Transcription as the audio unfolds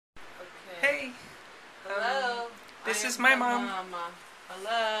Hi. Hello. This is my mom. Mama.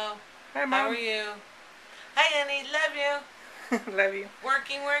 Hello. Hi, Mom. How are you? Hi, honey. Love you. Love you.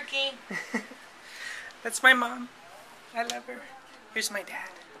 Working. That's my mom. I love her. Here's my dad.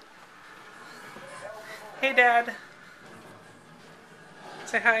 Hey, Dad.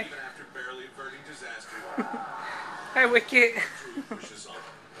 Say hi. Even after barely averting disaster, Hi, Wicket. Drew pushes on.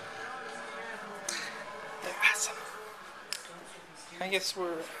 They're awesome. I guess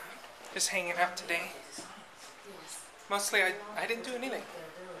we're just hanging out today. Mostly, I didn't do anything.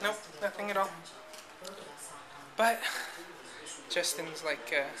 Nope, nothing at all. But Justin's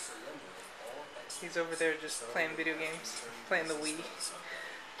like, he's over there just playing video games, playing the Wii.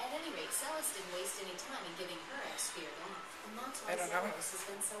 At any rate, Celis didn't waste any time in giving her ex feared off. And that's why I don't know. Celis has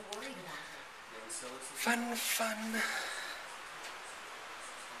been so worried about her. Fun.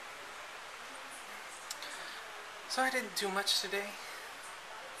 So I didn't do much today.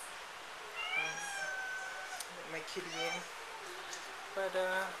 Let my kitty in. But,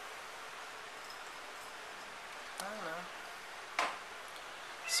 I don't know.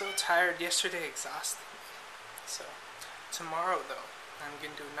 So tired. Yesterday exhausted me. So, tomorrow though, I'm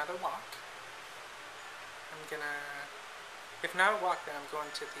gonna do another walk. If not a walk, then I'm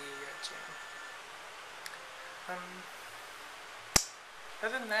going to the gym.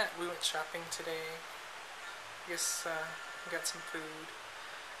 Other than that, we went shopping today. I guess, got some food.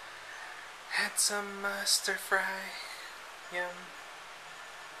 Had some, stir fry. Yum.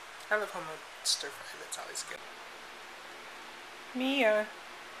 I love homemade stir fry, that's always good. Mia.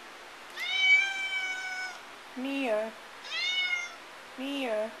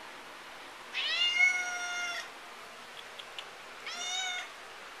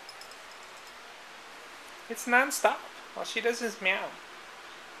 It's non-stop. All she does is meow.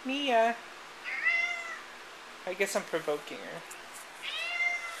 Mia. I guess I'm provoking her.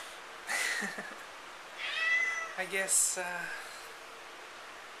 I guess,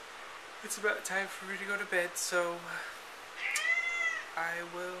 it's about time for me to go to bed, so I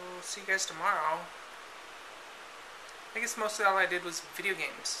will see you guys tomorrow. I guess mostly all I did was video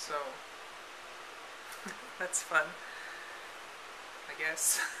games, so that's fun, I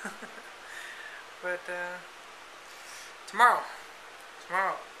guess. But, tomorrow.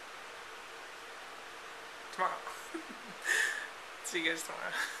 See you guys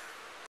tomorrow.